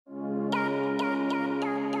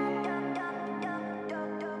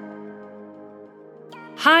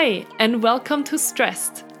Hi, and welcome to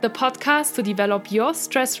Stressed, the podcast to develop your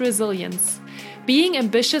stress resilience. Being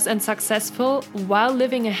ambitious and successful while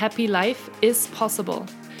living a happy life is possible.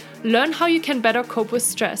 Learn how you can better cope with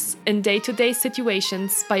stress in day-to-day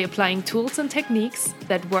situations by applying tools and techniques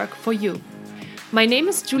that work for you. My name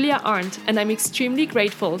is Julia Arndt, and I'm extremely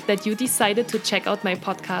grateful that you decided to check out my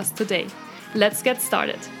podcast today. Let's get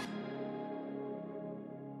started.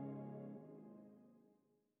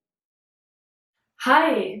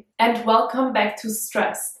 Hi, and welcome back to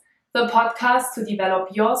Stressed, the podcast to develop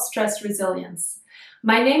your stress resilience.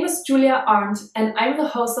 My name is Julia Arndt, and I'm the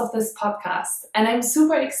host of this podcast. And I'm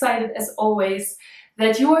super excited, as always,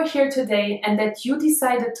 that you are here today and that you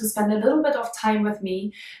decided to spend a little bit of time with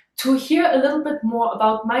me to hear a little bit more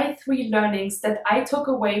about my 3 learnings that I took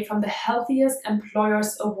away from the Healthiest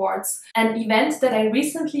Employers Awards, an event that I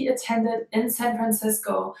recently attended in San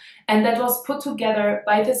Francisco and that was put together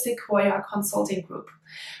by the Sequoia Consulting Group.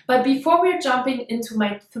 But before we're jumping into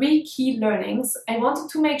my 3 key learnings, I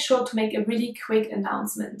wanted to make sure to make a really quick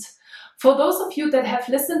announcement. For those of you that have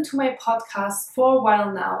listened to my podcast for a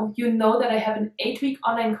while now, you know that I have an 8-week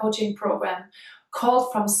online coaching program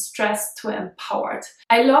called From Stressed to Empowered.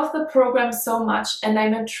 I love the program so much, and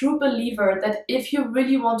I'm a true believer that if you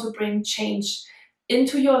really want to bring change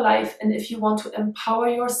into your life and if you want to empower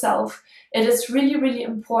yourself, it is really, really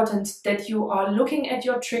important that you are looking at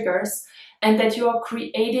your triggers and that you are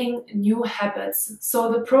creating new habits.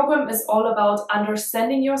 So the program is all about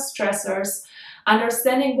understanding your stressors,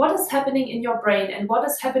 understanding what is happening in your brain and what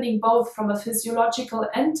is happening both from a physiological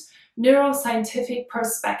and neuroscientific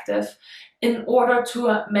perspective in order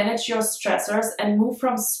to manage your stressors and move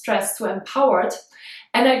from stressed to empowered.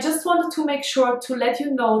 And I just wanted to make sure to let you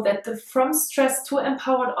know that the From Stressed to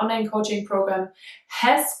Empowered online coaching program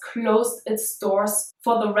has closed its doors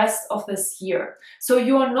for the rest of this year. So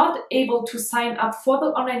you are not able to sign up for the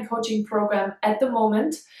online coaching program at the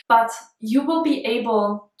moment, but you will be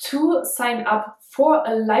able to sign up for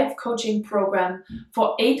a live coaching program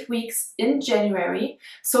for 8 weeks in January.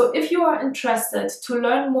 So if you are interested to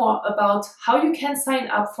learn more about how you can sign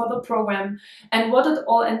up for the program and what it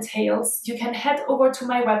all entails, you can head over to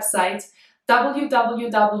my website,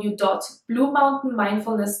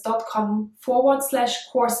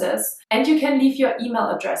 www.bluemountainmindfulness.com/courses, and you can leave your email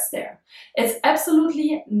address there. It's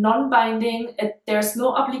absolutely non-binding. There's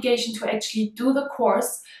no obligation to actually do the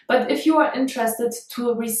course, but if you are interested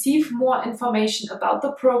to receive more information about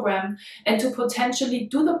the program and to potentially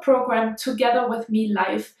do the program together with me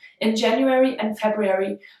live in January and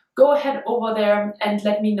February, go ahead over there and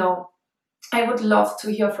let me know. I would love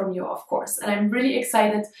to hear from you, of course. And I'm really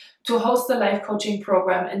excited to host the live coaching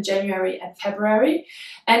program in January and February.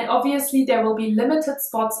 And obviously there will be limited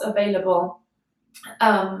spots available.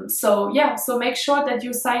 So make sure that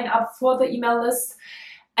you sign up for the email list.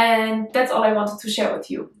 And that's all I wanted to share with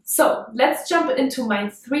you. So let's jump into my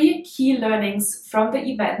 3 key learnings from the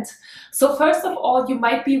event. So first of all, you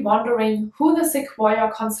might be wondering who the Sequoia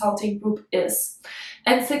Consulting Group is.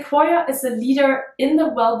 And Sequoia is a leader in the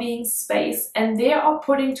well-being space, and they are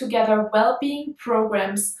putting together well-being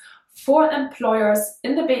programs for employers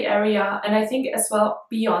in the Bay Area, and I think as well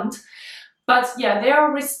beyond. But they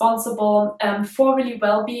are responsible for really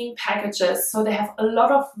well-being packages. So they have a lot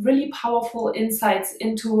of really powerful insights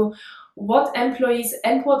into what employees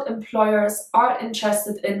and what employers are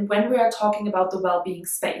interested in when we are talking about the well-being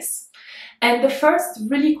space. And the first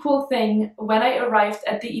really cool thing when I arrived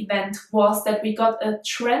at the event was that we got a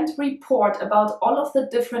trend report about all of the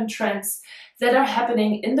different trends that are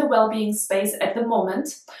happening in the well-being space at the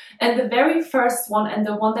moment. And the very first one, and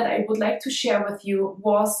the one that I would like to share with you,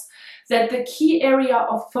 was that the key area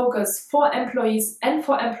of focus for employees and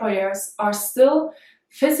for employers are still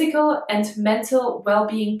physical and mental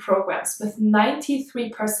well-being programs with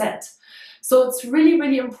 93%. So it's really,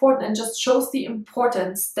 really important and just shows the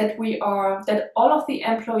importance that all of the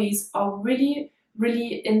employees are really,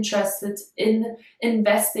 really interested in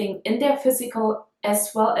investing in their physical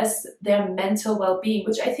as well as their mental well-being,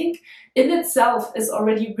 which I think in itself is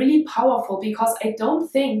already really powerful, because I don't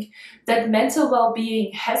think that mental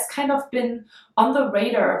well-being has kind of been on the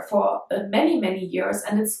radar for many, many years,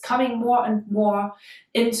 and it's coming more and more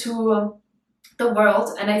into the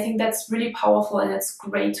world. And I think that's really powerful, and it's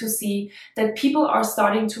great to see that people are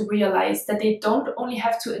starting to realize that they don't only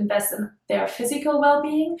have to invest in their physical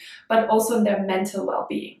well-being, but also in their mental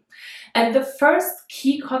well-being. And the first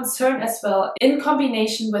key concern as well, in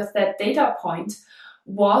combination with that data point,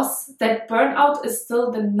 was that burnout is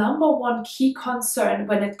still the number one key concern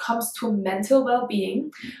when it comes to mental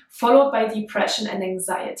well-being, followed by depression and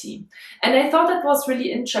anxiety. And I thought that was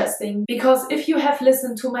really interesting because if you have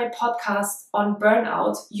listened to my podcast on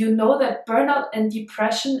burnout, you know that burnout and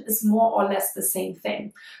depression is more or less the same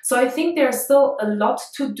thing. So I think there's still a lot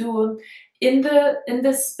to do in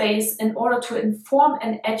this space in order to inform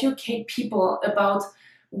and educate people about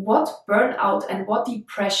what burnout and what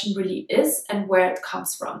depression really is and where it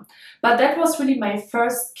comes from. But that was really my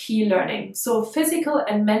first key learning. So physical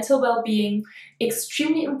and mental well-being,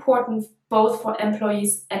 extremely important both for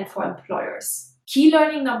employees and for employers. Key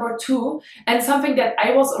learning number 2, and something that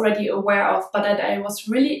I was already aware of, but that I was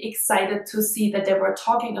really excited to see that they were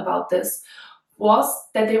talking about this, was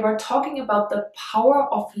that they were talking about the power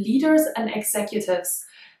of leaders and executives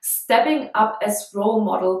stepping up as role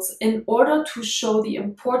models in order to show the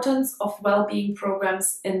importance of well-being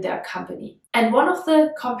programs in their company. And one of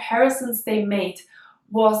the comparisons they made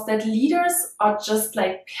was that leaders are just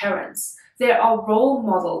like parents. They are role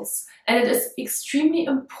models, and it is extremely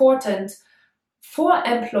important for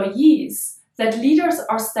employees that leaders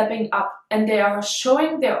are stepping up and they are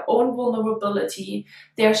showing their own vulnerability.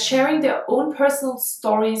 They are sharing their own personal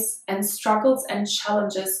stories and struggles and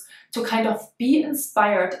challenges to kind of be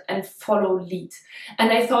inspired and follow lead.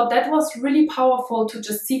 And I thought that was really powerful to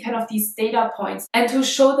just see kind of these data points and to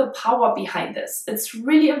show the power behind this. It's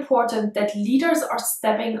really important that leaders are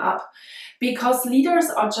stepping up because leaders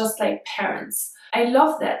are just like parents. I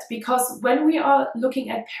love that because when we are looking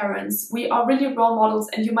at parents, we are really role models,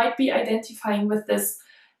 and you might be identifying with this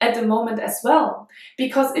at the moment as well.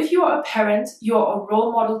 Because if you are a parent, you're a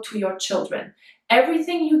role model to your children.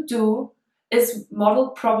 Everything you do is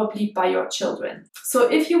modeled probably by your children.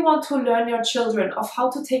 So if you want to learn your children of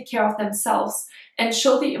how to take care of themselves and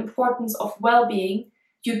show the importance of well-being,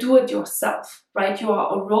 you do it yourself, right? You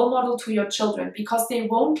are a role model to your children because they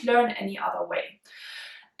won't learn any other way.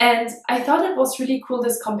 And I thought it was really cool,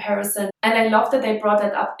 this comparison. And I love that they brought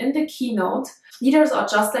that up in the keynote. Leaders are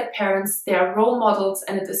just like parents, they are role models,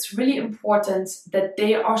 and it is really important that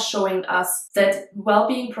they are showing us that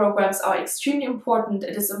well-being programs are extremely important.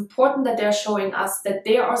 It is important that they're showing us that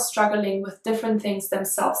they are struggling with different things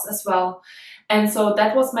themselves as well. And so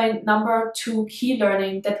that was my number 2 key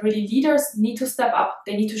learning, that really leaders need to step up,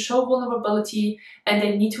 they need to show vulnerability, and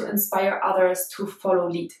they need to inspire others to follow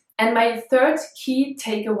lead. And my 3rd key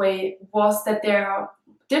takeaway was that there are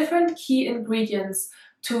different key ingredients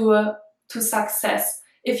to success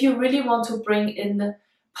if you really want to bring in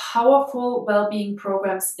powerful well-being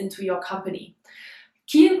programs into your company.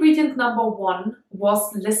 Key ingredient number 1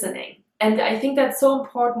 was listening. And I think that's so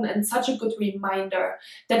important and such a good reminder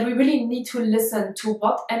that we really need to listen to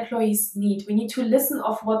what employees need. We need to listen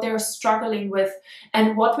of what they're struggling with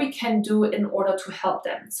and what we can do in order to help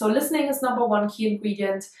them. So listening is number 1 key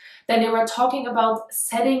ingredient. Then they were talking about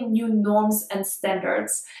setting new norms and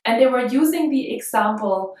standards. And they were using the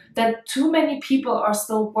example that too many people are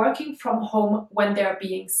still working from home when they're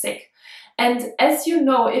being sick. And as you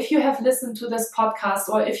know, if you have listened to this podcast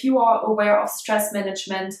or if you are aware of stress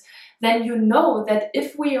management, then you know that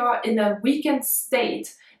if we are in a weakened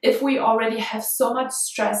state, if we already have so much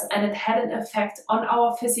stress and it had an effect on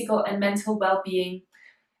our physical and mental well-being,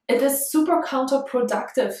 it is super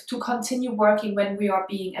counterproductive to continue working when we are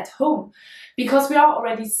being at home because we are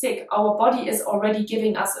already sick. Our body is already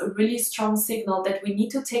giving us a really strong signal that we need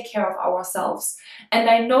to take care of ourselves. And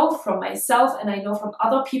I know from myself and I know from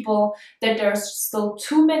other people that there's still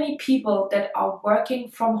too many people that are working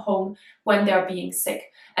from home when they're being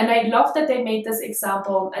sick. And I love that they made this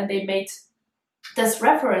example and they made this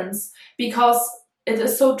reference because it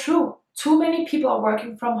is so true. Too many people are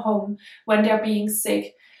working from home when they're being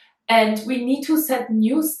sick. And we need to set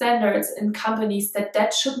new standards in companies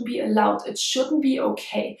that shouldn't be allowed. It shouldn't be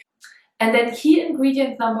okay. And then key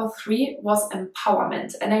ingredient number 3 was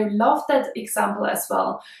empowerment. And I love that example as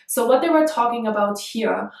well. So what they were talking about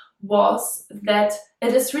here was that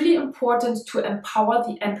it is really important to empower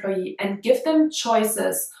the employee and give them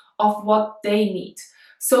choices of what they need.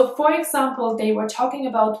 So for example, they were talking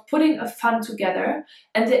about putting a fund together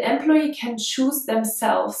and the employee can choose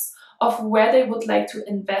themselves of where they would like to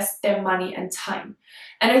invest their money and time.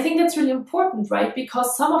 And I think that's really important, right?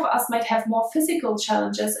 Because some of us might have more physical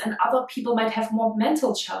challenges and other people might have more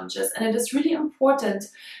mental challenges. And it is really important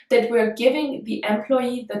that we're giving the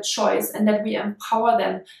employee the choice and that we empower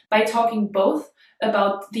them by talking both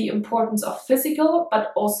about the importance of physical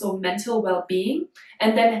but also mental well-being,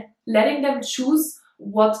 and then letting them choose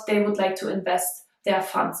what they would like to invest their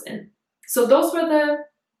funds in. So those were the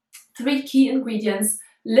 3 key ingredients: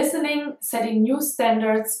 listening, setting new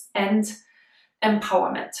standards, and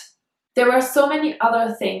empowerment. There were so many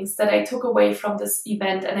other things that I took away from this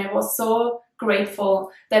event, and I was so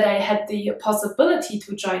grateful that I had the possibility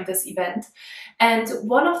to join this event. And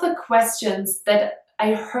one of the questions that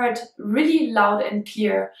I heard really loud and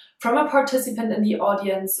clear from a participant in the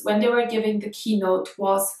audience when they were giving the keynote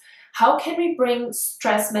was, how can we bring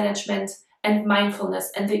stress management and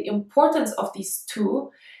mindfulness and the importance of these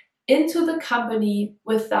two into the company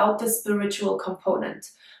without the spiritual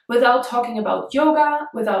component? Without talking about yoga,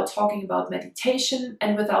 without talking about meditation,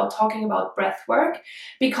 and without talking about breath work,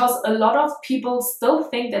 because a lot of people still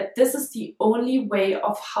think that this is the only way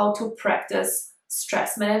of how to practice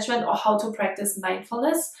stress management or how to practice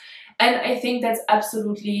mindfulness. And I think that's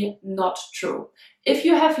absolutely not true. If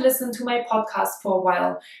you have listened to my podcast for a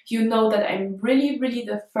while, you know that I'm really, really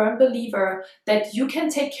the firm believer that you can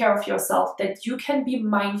take care of yourself, that you can be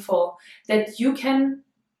mindful, that you can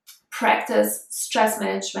practice stress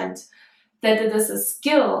management, that it is a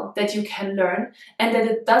skill that you can learn, and that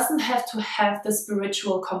it doesn't have to have the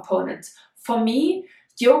spiritual component. For me,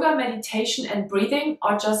 yoga, meditation, and breathing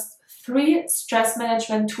are just 3 stress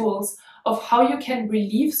management tools of how you can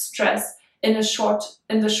relieve stress in the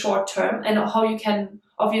short term, and how you can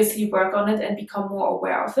obviously work on it and become more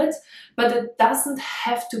aware of it. But it doesn't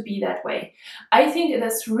have to be that way. I think it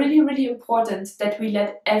is really, really important that we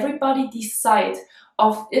let everybody decide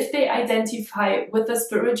of if they identify with the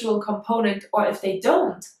spiritual component or if they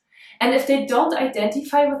don't. And if they don't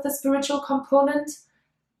identify with the spiritual component,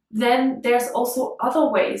 then there's also other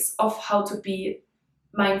ways of how to be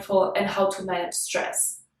mindful and how to manage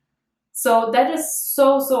stress. So that is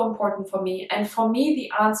so, so important for me. And for me,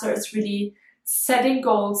 the answer is really setting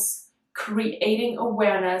goals, creating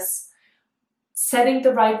awareness, setting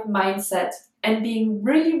the right mindset, and being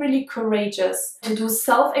really, really courageous to do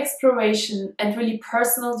self-exploration and really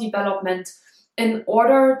personal development in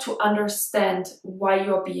order to understand why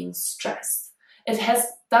you're being stressed. It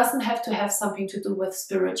doesn't have to have something to do with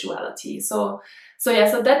spirituality. So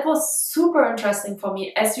that was super interesting for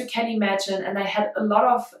me, as you can imagine. And I had a lot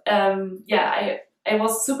of, I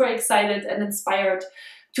was super excited and inspired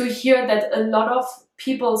to hear that a lot of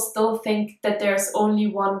people still think that there's only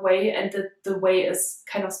one way, and that the way is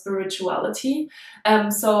kind of spirituality.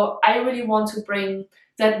 So I really want to bring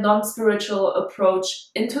that non-spiritual approach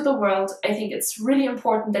into the world. I think it's really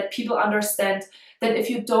important that people understand that if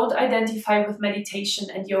you don't identify with meditation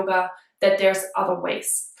and yoga, that there's other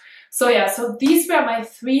ways. So these were my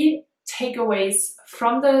 3 takeaways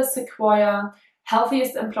from the Sequoia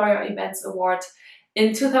Healthiest Employer Events Award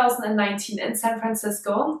in 2019 in San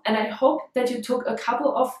Francisco. And I hope that you took a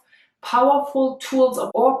couple of powerful tools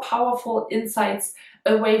or powerful insights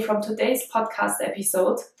away from today's podcast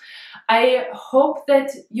episode. I hope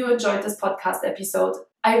that you enjoyed this podcast episode.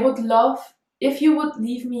 I would love if you would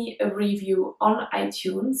leave me a review on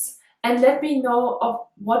iTunes and let me know of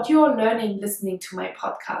what you're learning listening to my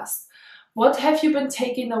podcast. What have you been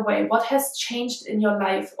taking away? What has changed in your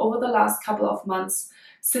life over the last couple of months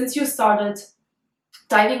since you started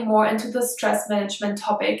diving more into the stress management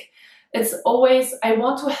topic? It's always, I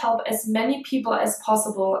want to help as many people as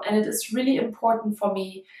possible, and it is really important for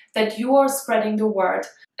me that you are spreading the word,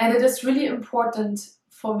 and it is really important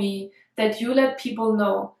for me that you let people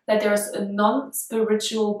know that there's a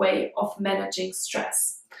non-spiritual way of managing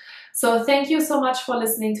stress. So thank you so much for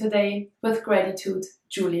listening today. With gratitude,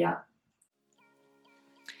 Julia.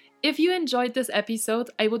 If you enjoyed this episode,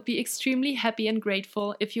 I would be extremely happy and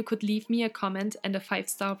grateful if you could leave me a comment and a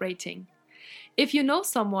 5-star rating. If you know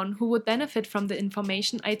someone who would benefit from the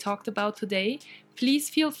information I talked about today, please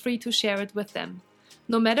feel free to share it with them,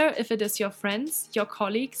 no matter if it is your friends, your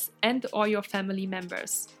colleagues, and/or your family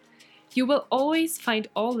members. You will always find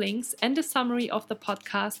all links and a summary of the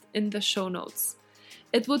podcast in the show notes.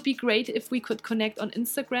 It would be great if we could connect on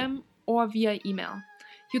Instagram or via email.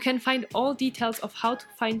 You can find all details of how to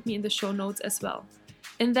find me in the show notes as well.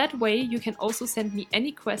 In that way, you can also send me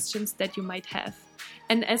any questions that you might have.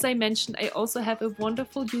 And as I mentioned, I also have a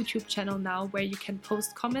wonderful YouTube channel now where you can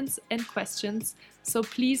post comments and questions, so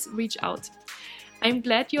please reach out. I'm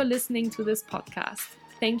glad you're listening to this podcast.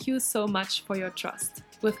 Thank you so much for your trust.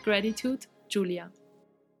 With gratitude, Julia.